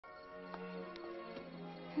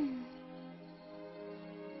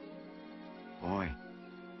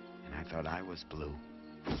thought I was blue.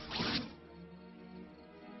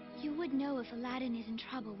 You would know if Aladdin is in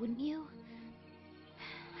trouble, wouldn't you?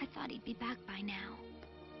 I thought he'd be back by now.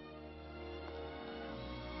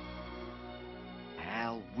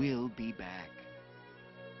 Al will be back.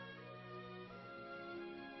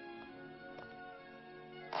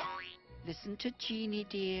 Listen to Genie,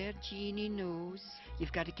 dear. Genie knows.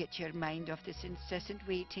 You've got to get your mind off this incessant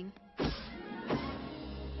waiting.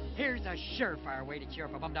 Here's a surefire way to cheer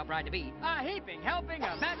up a bummed-up bride-to-be. A heaping helping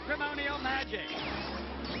of matrimonial magic.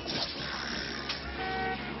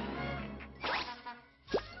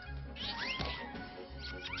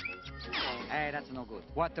 Hey, that's no good.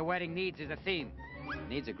 What the wedding needs is a theme.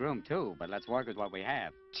 Needs a groom, too, but let's work with what we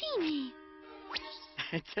have. Genie!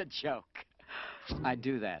 It's a joke. I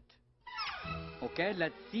do that. Okay,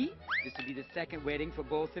 let's see. This will be the second wedding for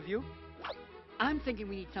both of you. I'm thinking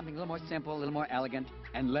we need something a little more simple, a little more elegant,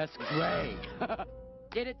 and less gray.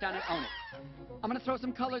 Did it, done it, own it. I'm gonna throw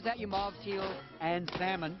some colors at you, mauve, teal, and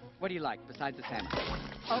salmon. What do you like besides the salmon?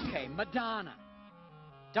 Okay, Madonna.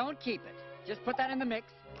 Don't keep it. Just put that in the mix.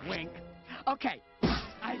 Wink. Okay.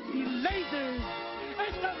 I see lasers.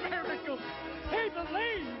 It's a miracle. He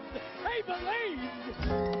believes. He believes.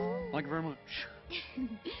 Thank you very much.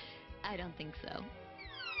 I don't think so.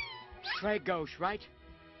 Très gauche, right?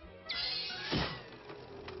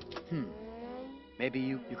 Maybe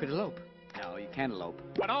you could elope. No, you can't elope.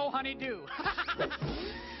 But oh, honey, do.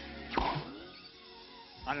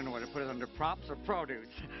 I don't know whether to put it under props or produce.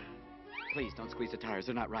 Please don't squeeze the tires.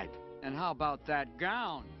 They're not ripe. And how about that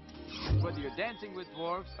gown? Whether you're dancing with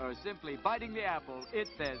dwarfs or simply biting the apple, it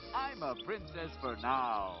says, I'm a princess for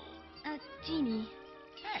now. Genie.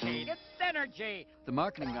 Hey, it's synergy. The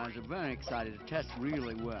marketing guys are very excited to test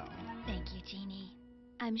really well. Thank you, Genie.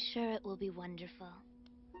 I'm sure it will be wonderful.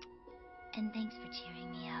 And thanks for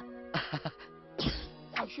cheering me up.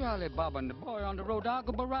 Well, surely Bob and the boy are on the road to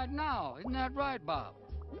Aqaba right now. Isn't that right, Bob?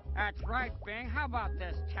 That's right, Bing. How about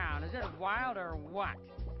this town? Is it wild or what?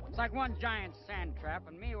 It's like one giant sand trap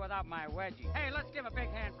and me without my wedgie. Hey, let's give a big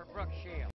hand for Brooke Shields.